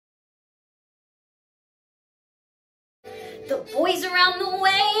The boys around the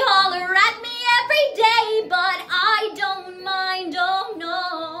way holler at me every day, but I don't mind, oh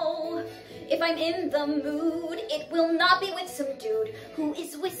no. If I'm in the mood, it will not be with some dude who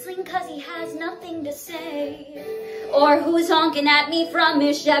is whistling cause he has nothing to say, or who's honking at me from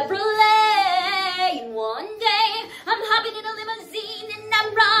his Chevrolet. And one day, I'm hopping in a limousine and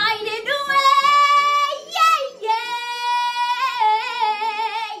I'm riding away. Yeah, yeah.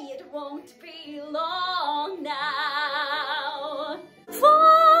 It won't be long now. For I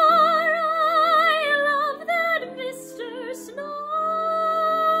love that Mr. Snow,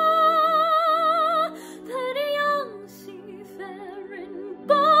 that young seafaring,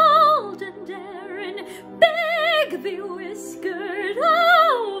 bold and daring, big bewhiskered,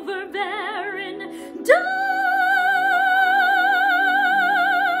 overbearing, darling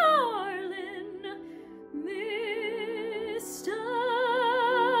Mr.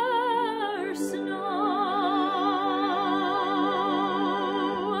 Snow.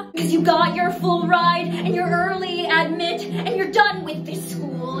 'Cause you got your full ride and you're early admit, and you're done with this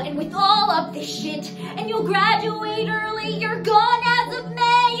school and with all of this shit, and you'll graduate early, you're gone as of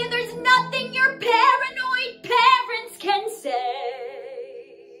May, and there's nothing your paranoid parents can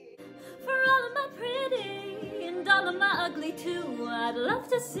say. For all of my pretty and all of my ugly too, I'd love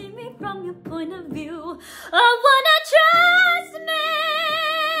to see me from your point of view. I wanna trust me,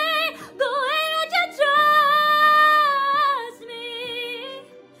 go ahead and just trust me,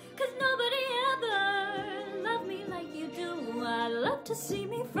 'cause nobody ever loved me like you do. I'd love to see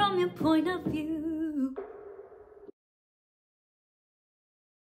me from your point of view.